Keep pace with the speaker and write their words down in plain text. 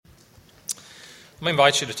Let me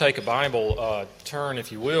invite you to take a Bible, turn,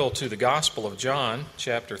 if you will, to the Gospel of John,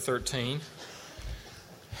 chapter 13.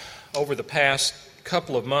 Over the past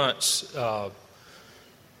couple of months,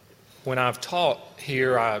 when I've taught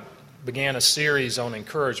here, I began a series on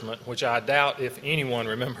encouragement, which I doubt if anyone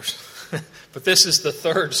remembers. But this is the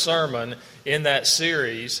third sermon in that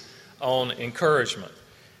series on encouragement.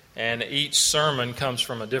 And each sermon comes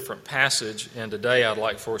from a different passage, and today I'd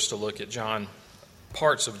like for us to look at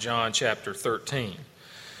parts of John chapter 13.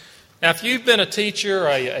 Now, if you've been a teacher,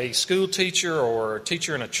 a school teacher, or a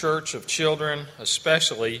teacher in a church of children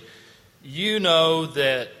especially, you know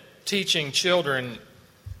that teaching children,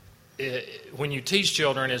 when you teach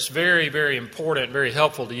children, it's very, very important, very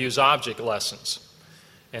helpful to use object lessons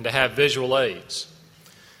and to have visual aids.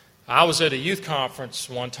 I was at a youth conference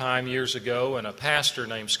one time years ago, and a pastor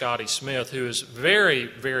named Scotty Smith, who is very,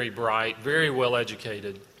 very bright, very well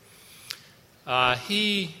educated,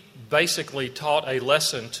 he basically taught a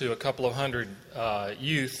lesson to a couple of hundred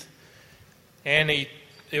youth, and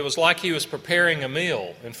it was like he was preparing a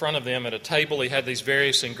meal in front of them at a table. He had these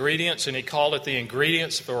various ingredients, and he called it the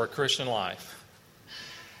ingredients for a Christian life.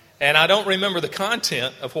 And I don't remember the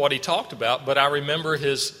content of what he talked about, but I remember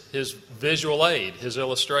his visual aid, his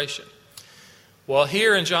illustration. Well,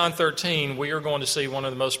 here in John 13, we are going to see one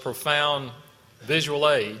of the most profound visual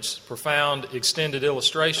aids, profound extended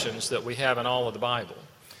illustrations that we have in all of the Bible.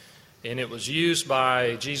 And it was used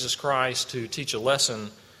by Jesus Christ to teach a lesson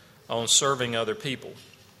on serving other people.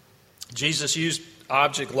 Jesus used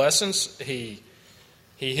object lessons. He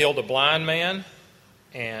healed a blind man,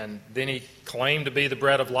 and then he claimed to be the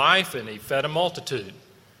bread of life, and he fed a multitude.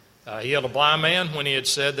 He healed a blind man when he had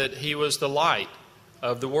said that he was the light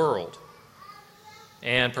of the world.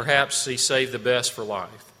 And perhaps he saved the best for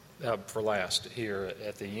last here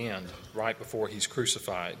at the end, right before he's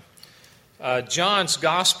crucified. John's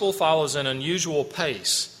gospel follows an unusual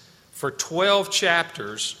pace. For 12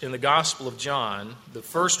 chapters in the Gospel of John, the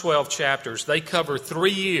first 12 chapters, they cover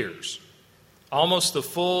 3 years, almost the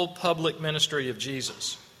full public ministry of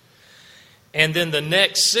Jesus. And then the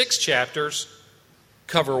next 6 chapters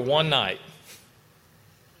cover one night.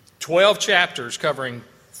 12 chapters covering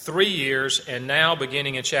 3 years, and now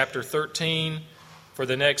beginning in chapter 13, for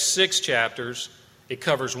the next 6 chapters, it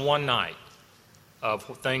covers one night of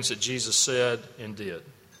things that Jesus said and did.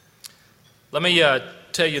 Let me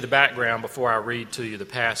tell you the background before I read to you the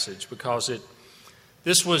passage, because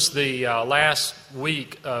this was the last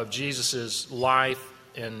week of Jesus' life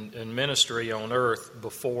and ministry on earth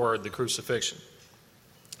before the crucifixion.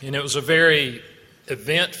 And it was a very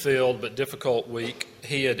event-filled but difficult week.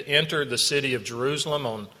 He had entered the city of Jerusalem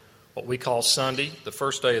on what we call Sunday, the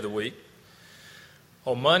first day of the week.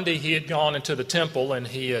 On Monday, he had gone into the temple, and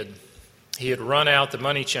he had run out the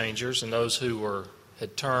money changers and those who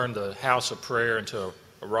had turned the house of prayer into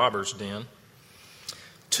a robber's den.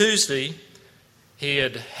 Tuesday, he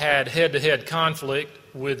had head-to-head conflict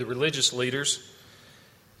with the religious leaders,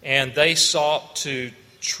 and they sought to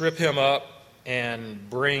trip him up and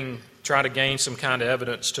try to gain some kind of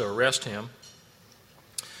evidence to arrest him.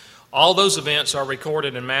 All those events are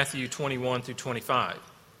recorded in Matthew 21 through 25.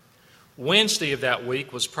 Wednesday of that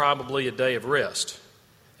week was probably a day of rest.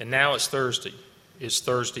 And now it's Thursday. It's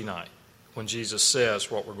Thursday night when Jesus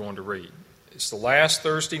says what we're going to read. It's the last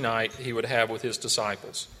Thursday night he would have with his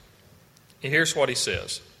disciples. And here's what he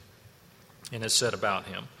says, and it's said about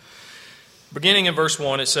him. Beginning in verse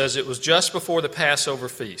 1, it says, "It was just before the Passover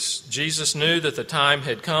feast. Jesus knew that the time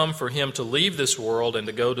had come for him to leave this world and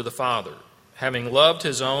to go to the Father. Having loved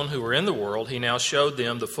his own who were in the world, he now showed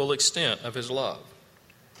them the full extent of his love.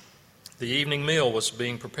 The evening meal was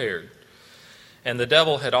being prepared, and the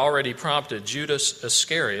devil had already prompted Judas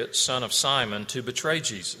Iscariot, son of Simon, to betray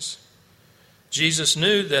Jesus. Jesus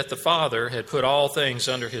knew that the Father had put all things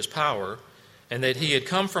under his power, and that he had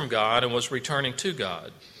come from God and was returning to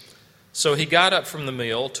God. So he got up from the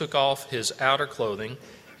meal, took off his outer clothing,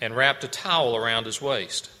 and wrapped a towel around his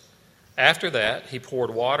waist. After that, he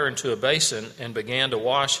poured water into a basin and began to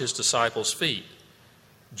wash his disciples' feet,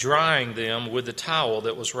 drying them with the towel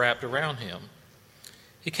that was wrapped around him.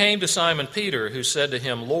 He came to Simon Peter, who said to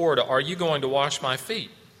him, 'Lord, are you going to wash my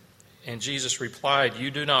feet?' And Jesus replied, 'You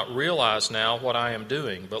do not realize now what I am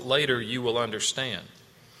doing, but later you will understand.'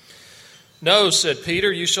 'No,' said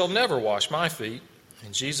Peter, 'you shall never wash my feet.'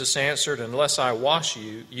 And Jesus answered, 'Unless I wash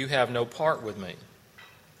you, you have no part with me.'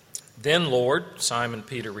 'Then, Lord,' Simon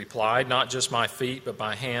Peter replied, 'not just my feet, but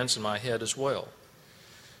my hands and my head as well.'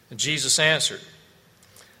 And Jesus answered,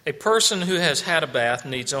 'A person who has had a bath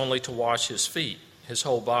needs only to wash his feet. His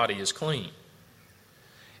whole body is clean.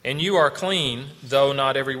 And you are clean, though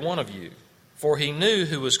not every one of you. for he knew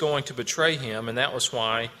who was going to betray him, and that was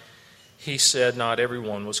why he said not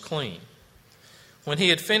everyone was clean. When he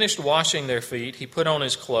had finished washing their feet, he put on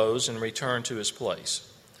his clothes and returned to his place.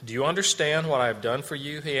 "Do you understand what I have done for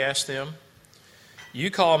you?" he asked them.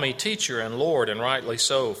 "You call me teacher and Lord, and rightly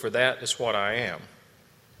so, for that is what I am."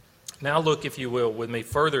 Now look, if you will, with me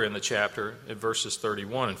further in the chapter at verses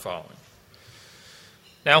 31 and following.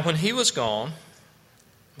 "Now when he was gone,"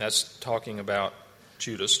 that's talking about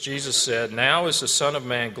Judas, "Jesus said, 'Now is the Son of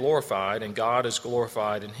Man glorified, and God is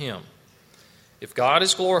glorified in him. If God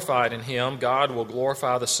is glorified in him, God will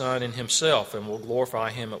glorify the Son in himself, and will glorify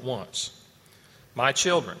him at once. My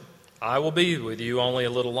children, I will be with you only a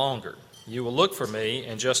little longer. You will look for me,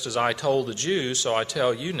 and just as I told the Jews, so I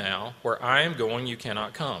tell you now, where I am going you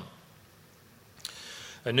cannot come.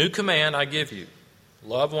 A new command I give you,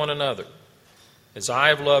 love one another. As I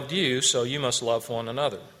have loved you, so you must love one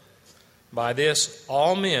another. By this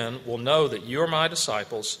all men will know that you are my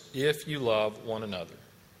disciples, if you love one another.'"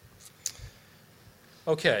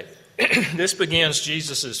 Okay, this begins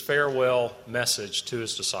Jesus' farewell message to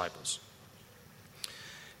his disciples.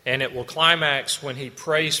 And it will climax when he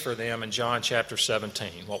prays for them in John chapter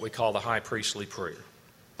 17, what we call the high priestly prayer.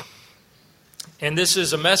 And this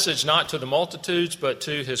is a message not to the multitudes, but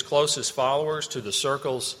to his closest followers, to the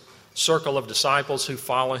circle of disciples who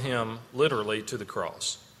follow him literally to the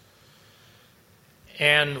cross.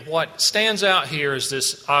 And what stands out here is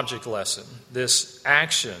this object lesson, this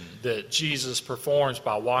action that Jesus performs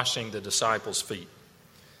by washing the disciples' feet.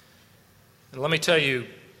 And let me tell you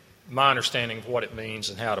my understanding of what it means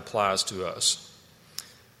and how it applies to us.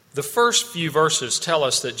 The first few verses tell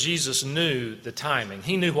us that Jesus knew the timing.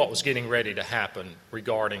 He knew what was getting ready to happen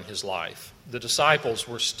regarding his life. The disciples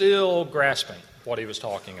were still grasping what he was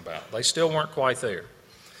talking about. They still weren't quite there.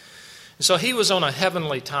 And so he was on a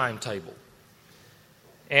heavenly timetable.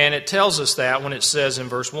 And it tells us that when it says in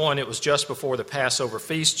verse 1, it was just before the Passover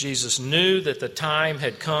feast, Jesus knew that the time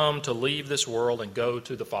had come to leave this world and go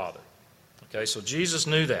to the Father. Okay, so Jesus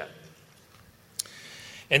knew that.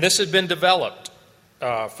 And this had been developed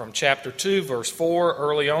from chapter 2, verse 4.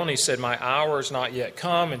 Early on, he said, "My hour has not yet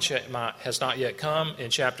come," and has not yet come. In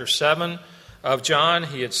chapter 7 of John,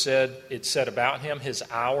 it said about him, his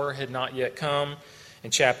hour had not yet come.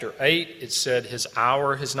 In chapter 8, it said his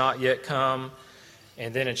hour has not yet come.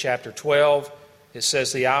 And then in chapter 12, it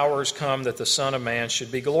says the hour has come that the Son of Man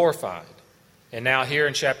should be glorified. And now here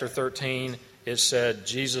in chapter 13, it said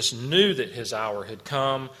Jesus knew that his hour had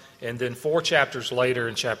come. And then 4 chapters later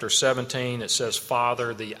in chapter 17, it says,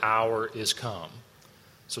 "Father, the hour is come."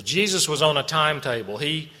 So Jesus was on a timetable.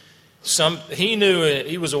 He knew,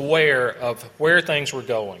 he was aware of where things were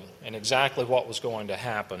going and exactly what was going to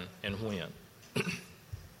happen and when.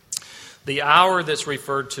 The hour that's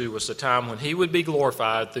referred to was the time when he would be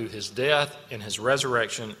glorified through his death and his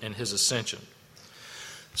resurrection and his ascension.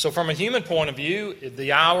 So from a human point of view,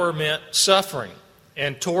 the hour meant suffering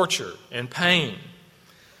and torture and pain.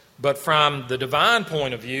 But from the divine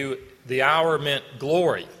point of view, the hour meant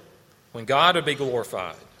glory, when God would be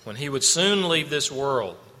glorified, when he would soon leave this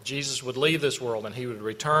world. Jesus would leave this world and he would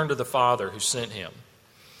return to the Father who sent him.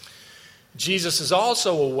 Jesus is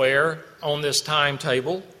also aware on this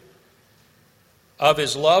timetable of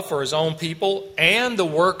his love for his own people and the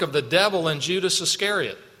work of the devil in Judas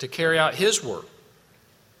Iscariot to carry out his work.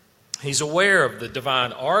 He's aware of the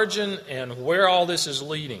divine origin and where all this is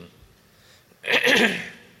leading.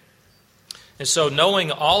 And so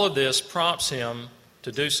knowing all of this prompts him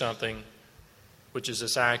to do something, which is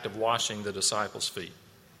this act of washing the disciples' feet.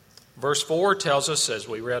 Verse 4 tells us, as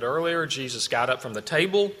we read earlier, Jesus got up from the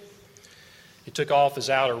table. He took off his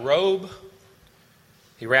outer robe.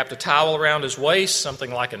 He wrapped a towel around his waist,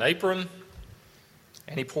 something like an apron,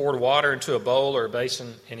 and he poured water into a bowl or a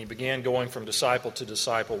basin, and he began going from disciple to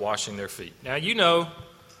disciple, washing their feet. Now, let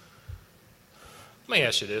me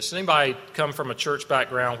ask you this. Does anybody come from a church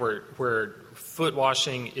background where foot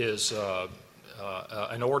washing is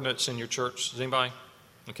an ordinance in your church? Does anybody?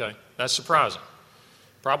 Okay, that's surprising.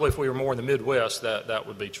 Probably if we were more in the Midwest, that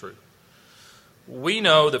would be true. We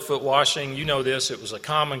know that foot washing, you know this, it was a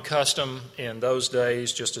common custom in those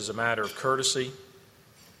days just as a matter of courtesy.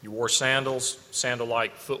 You wore sandals,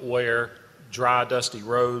 sandal-like footwear, dry, dusty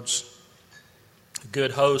roads. A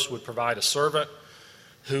good host would provide a servant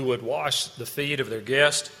who would wash the feet of their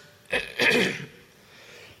guest.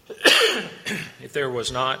 If there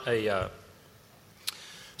was not a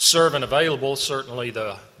servant available, certainly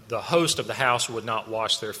the host of the house would not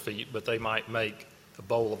wash their feet, but they might make a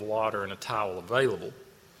bowl of water and a towel available.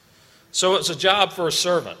 So it's a job for a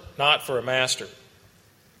servant, not for a master.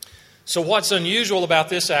 So what's unusual about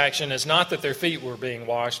this action is not that their feet were being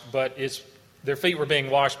washed, but it's their feet were being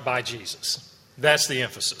washed by Jesus. That's the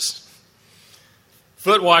emphasis.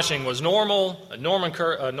 Foot washing was normal, a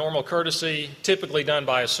normal courtesy, typically done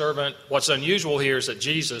by a servant. What's unusual here is that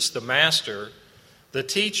Jesus, the master, the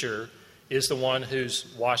teacher, is the one who's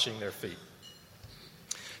washing their feet.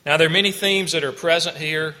 Now, there are many themes that are present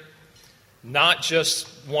here, not just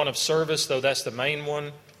one of service, though that's the main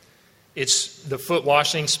one. It's the foot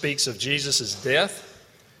washing speaks of Jesus' death.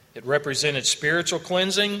 It represented spiritual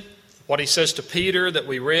cleansing. What he says to Peter that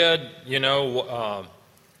we read,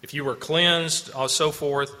 if you were cleansed, so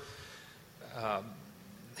forth.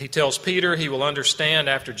 He tells Peter he will understand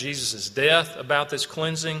after Jesus' death about this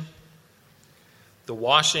cleansing. The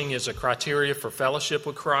washing is a criteria for fellowship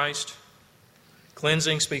with Christ.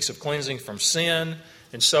 Cleansing speaks of cleansing from sin.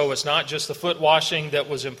 And so it's not just the foot washing that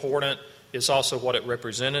was important, it's also what it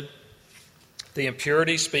represented. The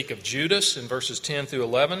impurities speak of Judas in verses 10 through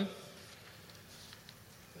 11.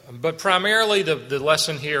 But primarily the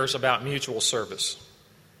lesson here is about mutual service.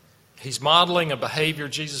 He's modeling a behavior,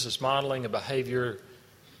 Jesus is modeling a behavior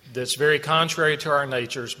that's very contrary to our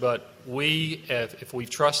natures, but we, if we've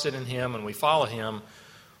trusted in Him and we follow Him,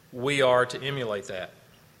 we are to emulate that.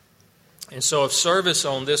 And so if service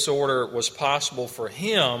on this order was possible for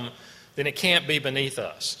Him, then it can't be beneath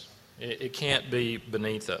us. It can't be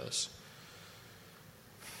beneath us.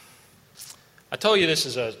 I told you this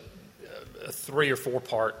is a 3 or 4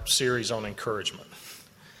 part series on encouragement.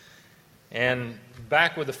 And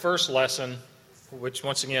back with the first lesson, which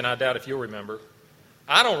once again I doubt if you'll remember,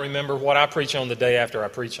 I don't remember what I preach on the day after I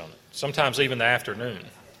preach on it, sometimes even the afternoon.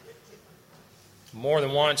 More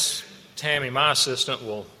than once, Tammy, my assistant,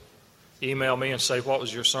 will email me and say, "What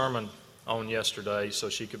was your sermon on yesterday?" so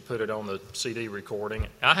she could put it on the CD recording.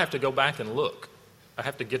 I have to go back and look. I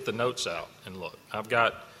have to get the notes out and look. I've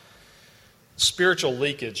got spiritual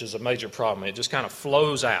leakage is a major problem. It just kind of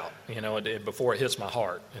flows out, before it hits my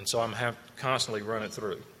heart. And so I'm having to constantly run it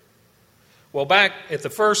through. Well, back at the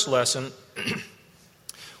first lesson,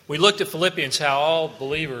 we looked at Philippians, how all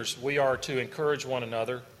believers, we are to encourage one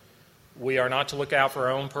another. We are not to look out for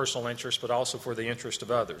our own personal interest, but also for the interest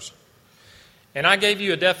of others. And I gave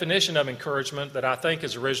you a definition of encouragement that I think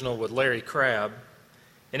is original with Larry Crabb.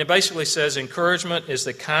 And it basically says encouragement is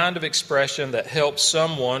the kind of expression that helps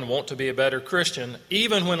someone want to be a better Christian,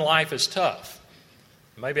 even when life is tough.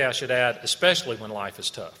 Maybe I should add, especially when life is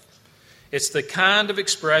tough. It's the kind of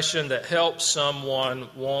expression that helps someone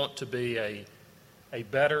want to be a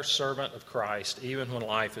better servant of Christ, even when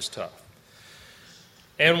life is tough.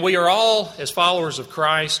 And we are all, as followers of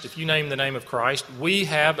Christ, if you name the name of Christ, we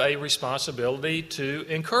have a responsibility to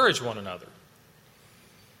encourage one another.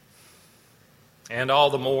 And all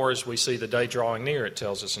the more as we see the day drawing near, it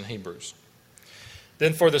tells us in Hebrews.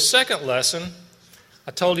 Then for the second lesson,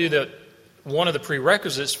 I told you that one of the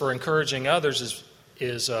prerequisites for encouraging others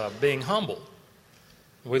is being humble.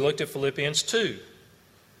 We looked at Philippians 2.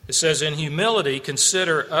 It says, "In humility,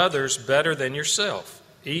 consider others better than yourself.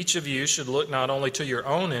 Each of you should look not only to your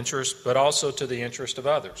own interest, but also to the interest of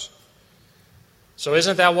others." So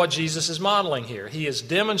isn't that what Jesus is modeling here? He is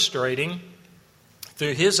demonstrating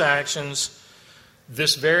through His actions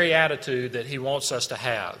this very attitude that He wants us to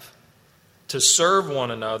have, to serve one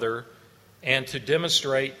another and to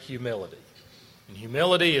demonstrate humility. And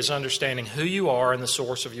humility is understanding who you are and the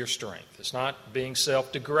source of your strength. It's not being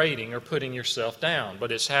self-degrading or putting yourself down,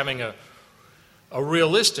 but it's having a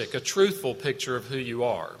realistic, a truthful picture of who you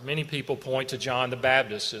are. Many people point to John the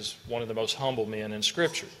Baptist as one of the most humble men in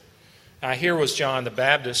Scripture. Now, here was John the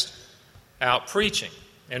Baptist out preaching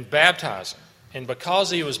and baptizing. And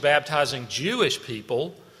because he was baptizing Jewish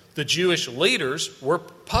people, the Jewish leaders were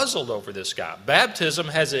puzzled over this guy. Baptism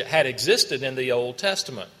had existed in the Old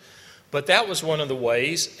Testament, but that was one of the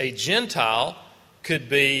ways a Gentile could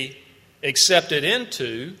be accepted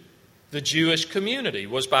into the Jewish community,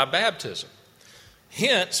 was by baptism.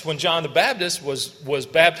 Hence, when John the Baptist was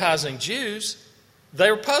baptizing Jews, they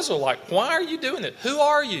were puzzled, like, why are you doing it? Who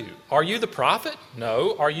are you? Are you the prophet?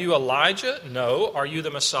 No. Are you Elijah? No. Are you the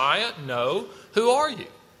Messiah? No. Who are you?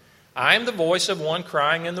 I am the voice of one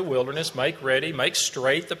crying in the wilderness, make ready, make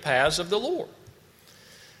straight the paths of the Lord.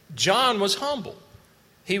 John was humble.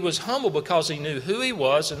 He was humble because he knew who he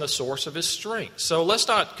was and the source of his strength. So let's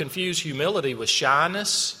not confuse humility with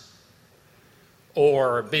shyness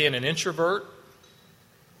or being an introvert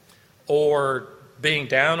or being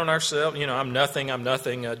down on ourselves. I'm nothing.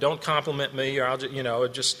 Don't compliment me, or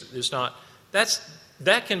it's not.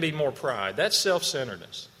 That can be more pride. That's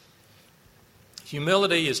self-centeredness.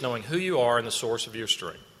 Humility is knowing who you are and the source of your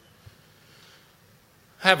strength.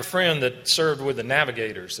 I have a friend that served with the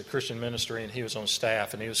Navigators, the Christian ministry, and he was on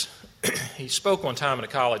staff. And he spoke one time at a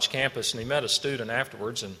college campus, and he met a student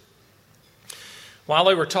afterwards. And while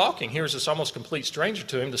they were talking, here's this almost complete stranger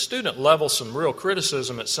to him. The student leveled some real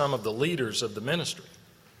criticism at some of the leaders of the ministry.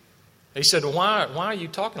 He said, well, why are you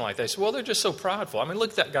talking like that? He said, well, they're just so prideful. I mean,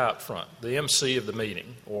 look at that guy up front, the MC of the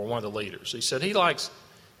meeting, or one of the leaders. He said he likes,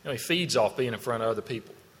 he feeds off being in front of other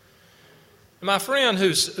people. And my friend,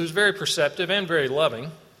 who's very perceptive and very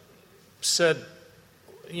loving, said,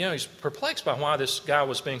 he's perplexed by why this guy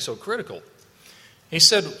was being so critical. He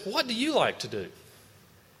said, what do you like to do?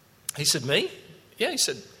 He said, me? Yeah, he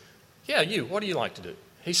said, yeah, you. What do you like to do?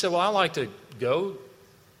 He said, well, I like to go.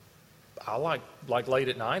 I like late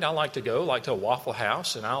at night. I like to go like to a Waffle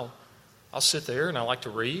House, and I'll sit there and I like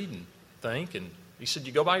to read and think. And he said,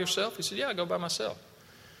 you go by yourself? He said, yeah, I go by myself.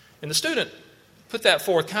 And the student put that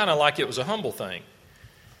forth kind of like it was a humble thing.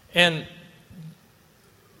 And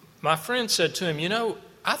my friend said to him,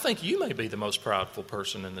 I think you may be the most prideful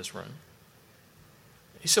person in this room.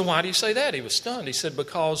 He said, why do you say that? He was stunned. He said,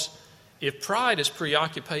 because if pride is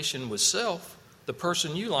preoccupation with self, the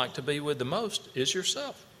person you like to be with the most is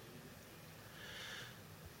yourself.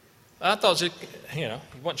 I thought, he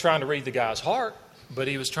wasn't trying to read the guy's heart, but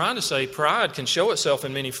he was trying to say pride can show itself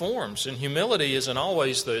in many forms, and humility isn't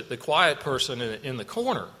always the quiet person in the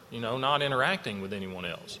corner, not interacting with anyone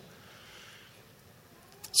else.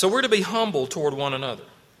 So we're to be humble toward one another.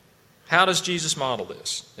 How does Jesus model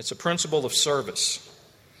this? It's a principle of service.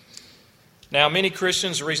 Now, many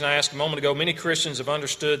Christians, the reason I asked a moment ago, many Christians have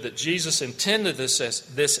understood that Jesus intended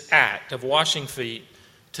this act of washing feet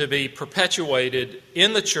to be perpetuated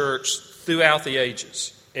in the church throughout the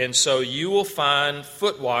ages. And so you will find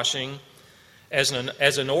foot washing as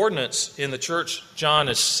an ordinance in the church. John,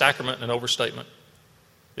 is sacrament an overstatement?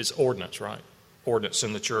 It's ordinance, right? Ordinance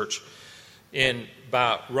in the church.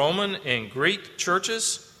 By Roman and Greek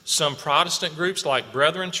churches, some Protestant groups like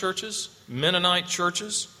Brethren churches, Mennonite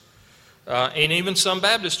churches, and even some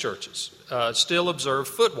Baptist churches still observe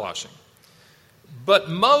foot washing. But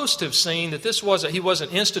most have seen that he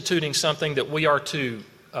wasn't instituting something that we are to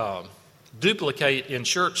duplicate in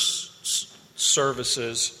church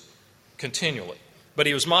services continually. But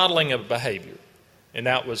he was modeling a behavior, and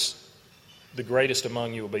that was, the greatest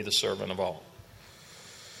among you will be the servant of all.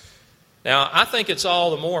 Now, I think it's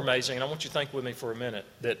all the more amazing, and I want you to think with me for a minute,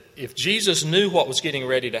 that if Jesus knew what was getting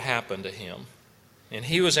ready to happen to him, and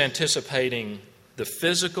he was anticipating the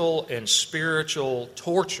physical and spiritual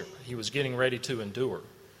torture he was getting ready to endure,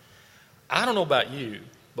 I don't know about you,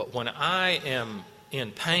 but when I am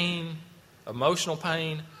in pain, emotional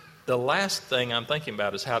pain, the last thing I'm thinking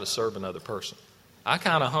about is how to serve another person. I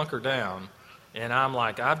kind of hunker down, and I'm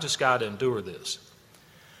like, I've just got to endure this.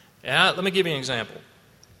 And let me give you an example.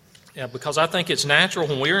 Because I think it's natural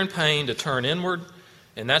when we're in pain to turn inward,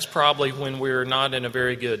 and that's probably when we're not in a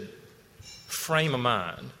very good frame of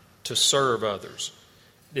mind to serve others.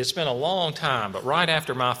 It's been a long time, but right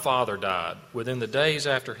after my father died, within the days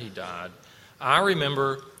after he died, I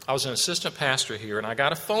remember I was an assistant pastor here, and I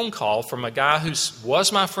got a phone call from a guy who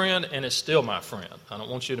was my friend and is still my friend. I don't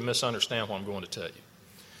want you to misunderstand what I'm going to tell you.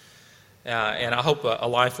 And I hope a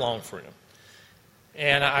lifelong friend.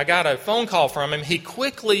 And I got a phone call from him. He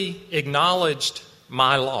quickly acknowledged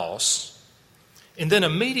my loss and then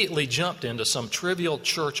immediately jumped into some trivial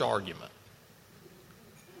church argument.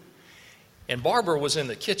 And Barbara was in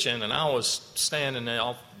the kitchen, and I was standing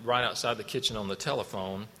there right outside the kitchen on the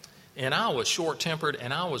telephone, and I was short-tempered,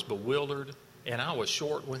 and I was bewildered, and I was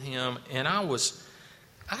short with him, and I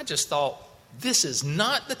just thought, this is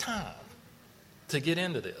not the time to get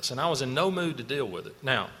into this. And I was in no mood to deal with it.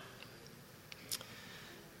 Now,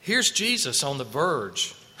 here's Jesus on the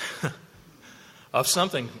verge of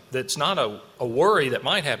something that's not a worry that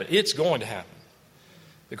might happen. It's going to happen.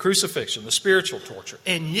 The crucifixion, the spiritual torture.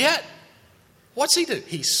 And yet, what's he do?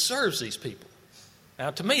 He serves these people. Now,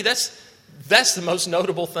 to me, that's the most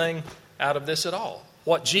notable thing out of this at all.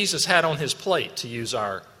 What Jesus had on his plate, to use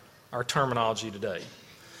our terminology today.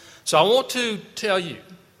 So I want to tell you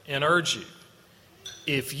and urge you,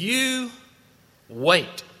 if you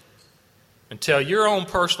wait until your own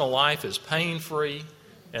personal life is pain-free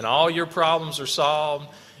and all your problems are solved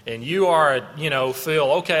and you feel,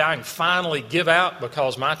 okay, I can finally give out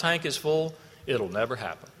because my tank is full, it'll never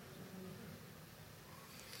happen.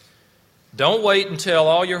 Don't wait until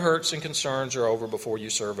all your hurts and concerns are over before you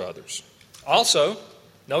serve others. Also,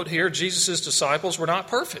 note here, Jesus' disciples were not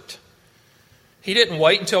perfect. He didn't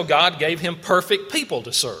wait until God gave him perfect people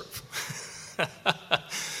to serve.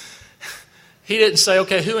 He didn't say,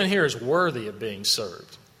 okay, who in here is worthy of being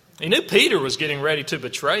served? He knew Peter was getting ready to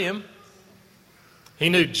betray him. He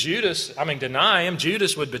knew deny him.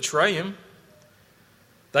 Judas would betray him.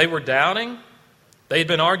 They were doubting. They'd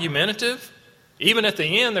been argumentative. Even at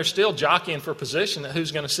the end, they're still jockeying for position that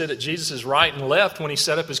who's going to sit at Jesus' right and left when he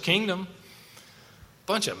set up his kingdom.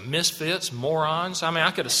 Bunch of misfits, morons. I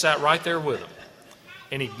could have sat right there with them.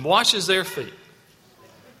 And he washes their feet.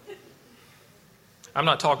 I'm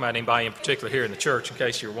not talking about anybody in particular here in the church, in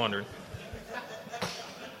case you're wondering.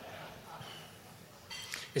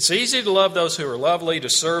 It's easy to love those who are lovely, to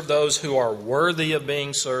serve those who are worthy of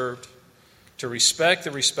being served, to respect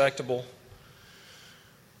the respectable.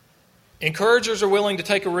 Encouragers are willing to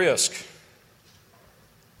take a risk.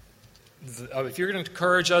 If you're going to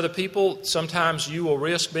encourage other people, sometimes you will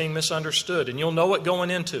risk being misunderstood, and you'll know it going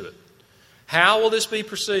into it. How will this be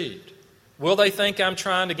perceived? Will they think I'm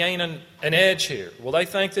trying to gain an edge here? Will they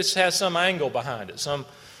think this has some angle behind it, some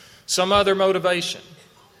other motivation?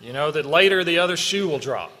 That later the other shoe will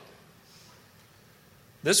drop.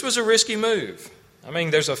 This was a risky move.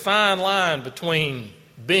 There's a fine line between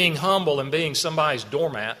being humble and being somebody's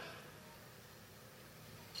doormat.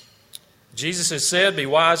 Jesus has said, be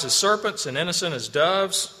wise as serpents and innocent as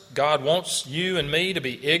doves. God wants you and me to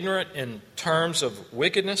be ignorant in terms of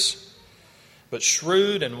wickedness, but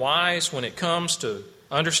shrewd and wise when it comes to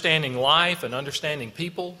understanding life and understanding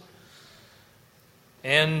people.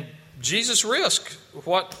 And Jesus risked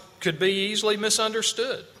what could be easily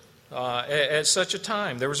misunderstood at such a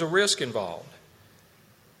time. There was a risk involved.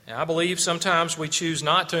 And I believe sometimes we choose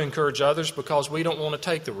not to encourage others because we don't want to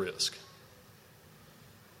take the risk.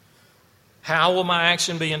 How will my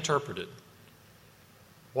action be interpreted?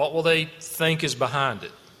 What will they think is behind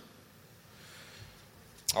it?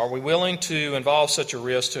 Are we willing to involve such a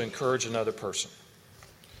risk to encourage another person?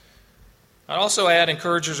 I'd also add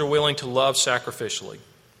encouragers are willing to love sacrificially.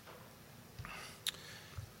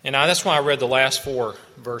 And that's why I read the last four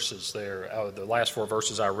verses there, the last four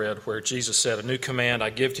verses I read where Jesus said, a new command I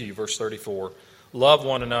give to you, verse 34, love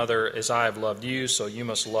one another as I have loved you, so you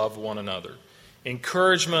must love one another.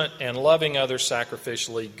 Encouragement and loving others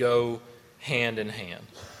sacrificially go hand in hand.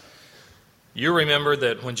 You remember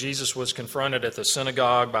that when Jesus was confronted at the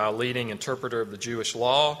synagogue by a leading interpreter of the Jewish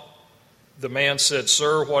law, the man said,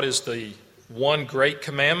 Sir, what is the one great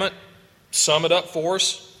commandment? Sum it up for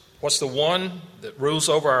us. What's the one that rules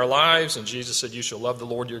over our lives? And Jesus said, you shall love the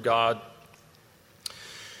Lord your God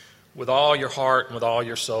with all your heart and with all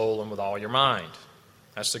your soul and with all your mind.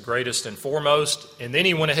 That's the greatest and foremost. And then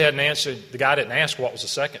he went ahead and answered. The guy didn't ask what was the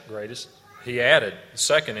second greatest. He added, the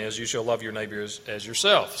second is, you shall love your neighbor as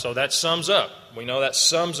yourself. So that sums up. We know that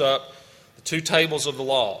sums up the two tables of the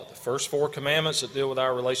law. The first four commandments that deal with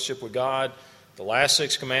our relationship with God. The last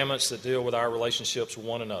six commandments that deal with our relationships with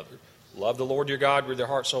one another. Love the Lord your God with your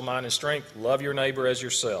heart, soul, mind, and strength. Love your neighbor as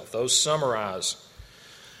yourself. Those summarize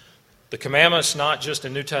the commandments not just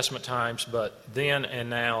in New Testament times, but then and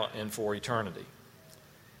now and for eternity.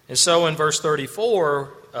 And so in verse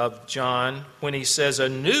 34 of John, when he says, a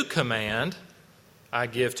new command I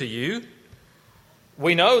give to you,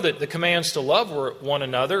 we know that the commands to love one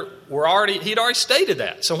another he'd already stated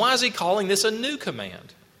that. So why is he calling this a new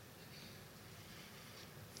command?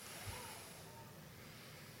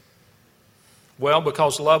 Well,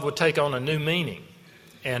 because love would take on a new meaning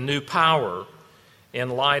and new power in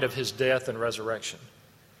light of his death and resurrection.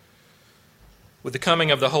 With the coming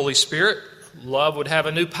of the Holy Spirit, love would have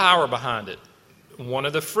a new power behind it. One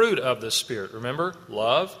of the fruit of the Spirit, remember?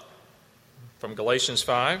 Love, from Galatians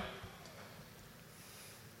 5.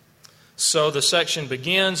 So the section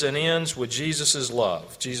begins and ends with Jesus'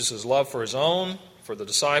 love. Jesus' love for his own, for the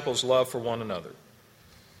disciples' love for one another.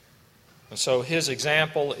 And so his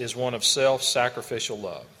example is one of self-sacrificial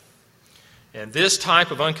love. And this type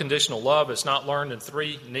of unconditional love is not learned in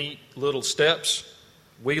three neat little steps.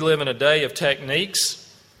 We live in a day of techniques.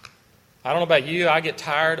 I don't know about you, I get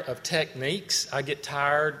tired of techniques. I get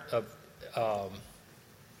tired of,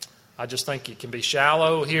 I just think it can be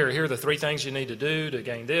shallow. Here are the three things you need to do to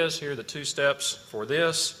gain this. Here are the 2 steps for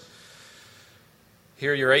this.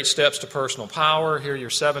 Here are your 8 steps to personal power. Here are your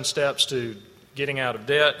 7 steps to getting out of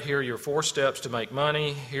debt. Here are your 4 steps to make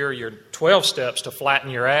money. Here are your 12 steps to flatten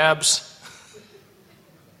your abs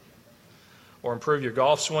or improve your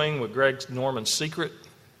golf swing with Greg Norman's secret.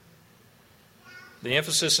 The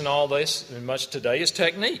emphasis in all this, and much today, is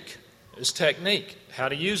technique. It's technique. How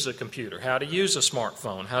to use a computer, how to use a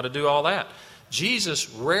smartphone, how to do all that. Jesus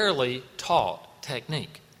rarely taught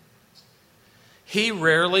technique. He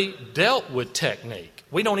rarely dealt with technique.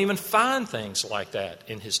 We don't even find things like that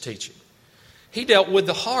in his teaching. He dealt with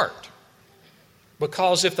the heart.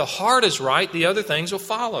 Because if the heart is right, the other things will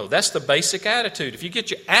follow. That's the basic attitude. If you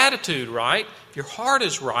get your attitude right, if your heart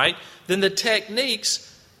is right, then the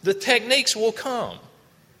techniques will come.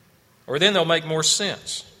 Or then they'll make more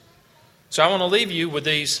sense. So I want to leave you with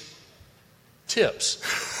these tips.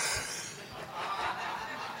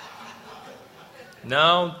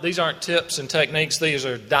 No, these aren't tips and techniques. These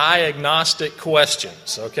are diagnostic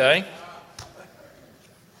questions, okay?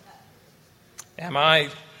 I'm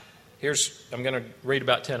going to read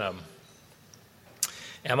about 10 of them.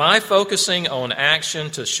 Am I focusing on action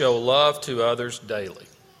to show love to others daily?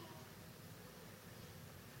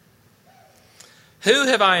 Who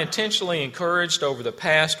have I intentionally encouraged over the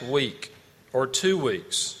past week or 2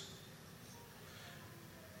 weeks?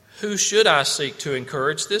 Who should I seek to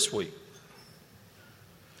encourage this week?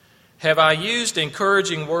 Have I used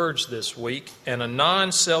encouraging words this week in a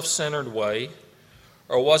non-self-centered way,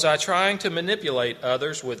 or was I trying to manipulate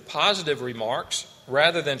others with positive remarks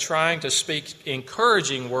rather than trying to speak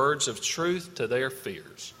encouraging words of truth to their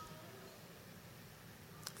fears?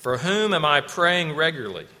 For whom am I praying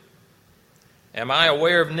regularly? Am I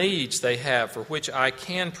aware of needs they have for which I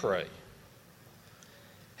can pray?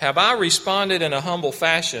 Have I responded in a humble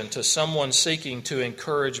fashion to someone seeking to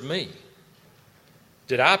encourage me?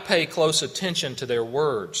 Did I pay close attention to their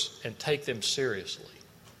words and take them seriously?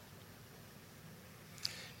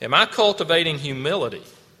 Am I cultivating humility,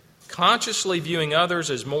 consciously viewing others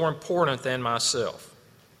as more important than myself?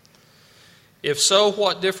 If so,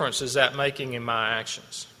 what difference is that making in my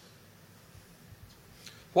actions?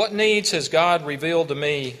 What needs has God revealed to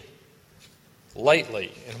me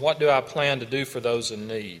lately, and what do I plan to do for those in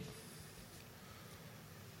need?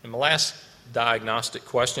 And my last diagnostic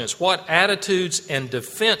question is, what attitudes and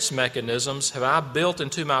defense mechanisms have I built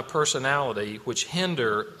into my personality which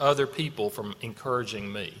hinder other people from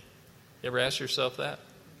encouraging me? You ever ask yourself that?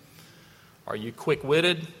 Are you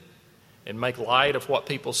quick-witted and make light of what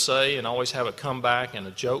people say and always have a comeback and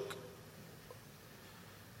a joke?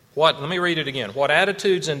 Let me read it again. What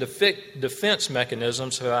attitudes and defense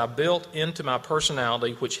mechanisms have I built into my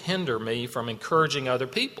personality which hinder me from encouraging other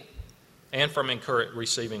people and from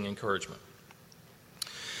receiving encouragement?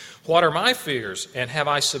 What are my fears, and have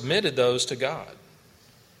I submitted those to God?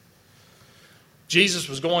 Jesus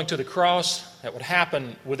was going to the cross. That would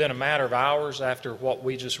happen within a matter of hours after what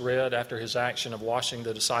we just read, after his action of washing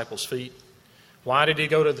the disciples' feet. Why did he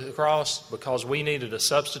go to the cross? Because we needed a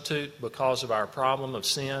substitute because of our problem of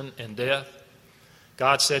sin and death.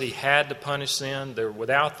 God said he had to punish sin.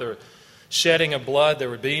 Without the shedding of blood,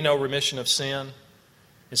 there would be no remission of sin.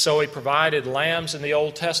 And so he provided lambs in the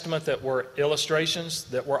Old Testament that were illustrations,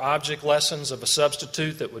 that were object lessons of a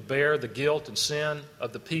substitute that would bear the guilt and sin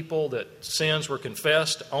of the people, that sins were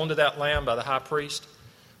confessed onto that lamb by the high priest.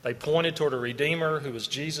 They pointed toward a Redeemer who was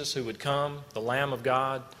Jesus, who would come, the Lamb of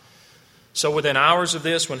God. So within hours of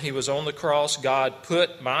this, when he was on the cross, God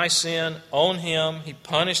put my sin on him. He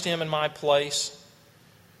punished him in my place.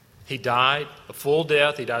 He died a full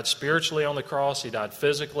death. He died spiritually on the cross. He died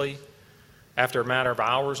physically after a matter of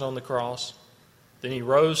hours on the cross. Then he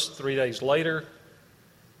rose 3 days later.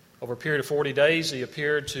 Over a period of 40 days, he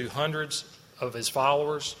appeared to hundreds of his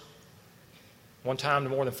followers. One time to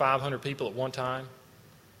more than 500 people at one time.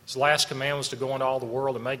 His last command was to go into all the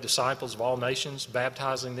world and make disciples of all nations,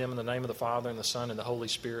 baptizing them in the name of the Father and the Son and the Holy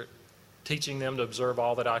Spirit, teaching them to observe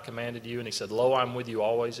all that I commanded you. And he said, "Lo, I'm with you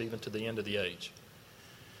always, even to the end of the age."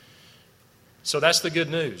 So that's the good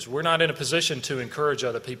news. We're not in a position to encourage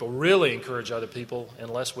other people, really encourage other people,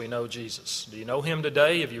 unless we know Jesus. Do you know him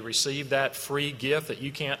today? Have you received that free gift that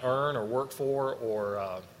you can't earn or work for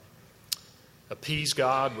or appease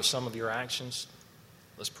God with some of your actions?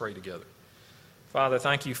 Let's pray together. Father,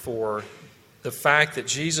 thank you for the fact that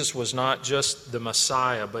Jesus was not just the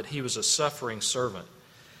Messiah, but he was a suffering servant.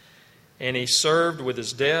 And he served with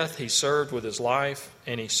his death, he served with his life,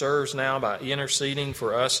 and he serves now by interceding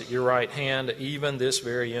for us at your right hand, even this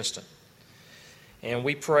very instant. And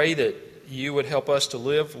we pray that you would help us to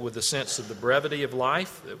live with the sense of the brevity of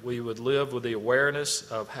life, that we would live with the awareness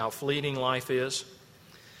of how fleeting life is.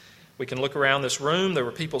 We can look around this room. There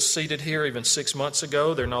were people seated here even 6 months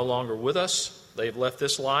ago. They're no longer with us. They've left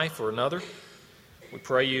this life for another. We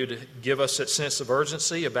pray you to give us that sense of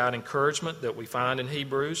urgency about encouragement that we find in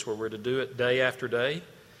Hebrews, where we're to do it day after day.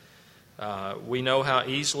 We know how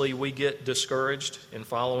easily we get discouraged in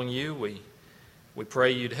following you. We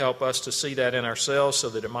pray you'd help us to see that in ourselves so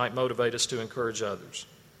that it might motivate us to encourage others.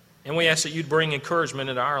 And we ask that you'd bring encouragement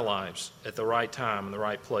into our lives at the right time, in the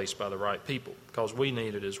right place, by the right people, because we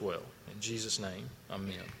need it as well. In Jesus' name,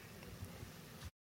 amen.